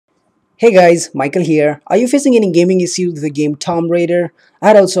Hey guys, Michael here. Are you facing any gaming issue with the game Tomb Raider? I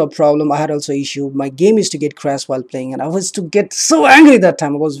had also a problem. I had also issue. My game used to get crashed while playing, and I was to get so angry that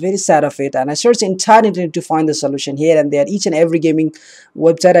time. I was very sad of it, and I searched the entire internet to find the solution here and there. Each and every gaming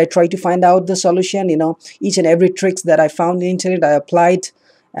website, I tried to find out the solution. Each and every tricks that I found on the internet, I applied,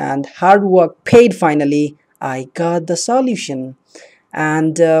 and hard work paid. Finally, I got the solution.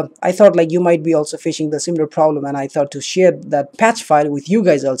 And I thought like you might be also facing the similar problem, and I thought to share that patch file with you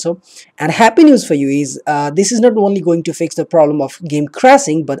guys also. And happy news for you is this is not only going to fix the problem of game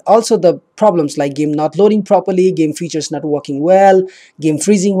crashing, but also the problems like game not loading properly, game features not working well, game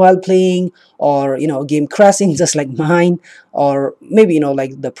freezing while playing, or game crashing just like mine. Or maybe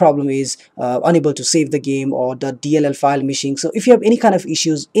like the problem is unable to save the game, or the DLL file missing. So if you have any kind of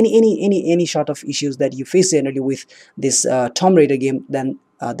issues, any sort of issues that you face generally with this Tomb Raider game, then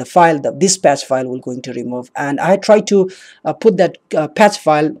this patch file will going to remove. And I try to put that patch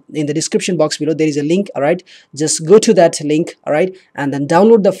file in the description box below. There is a link. All right, just go to that link. All right, and then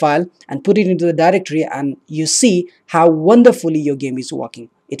download the file and put it into the directory, and you see how wonderfully your game is working.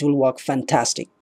 It will work fantastic.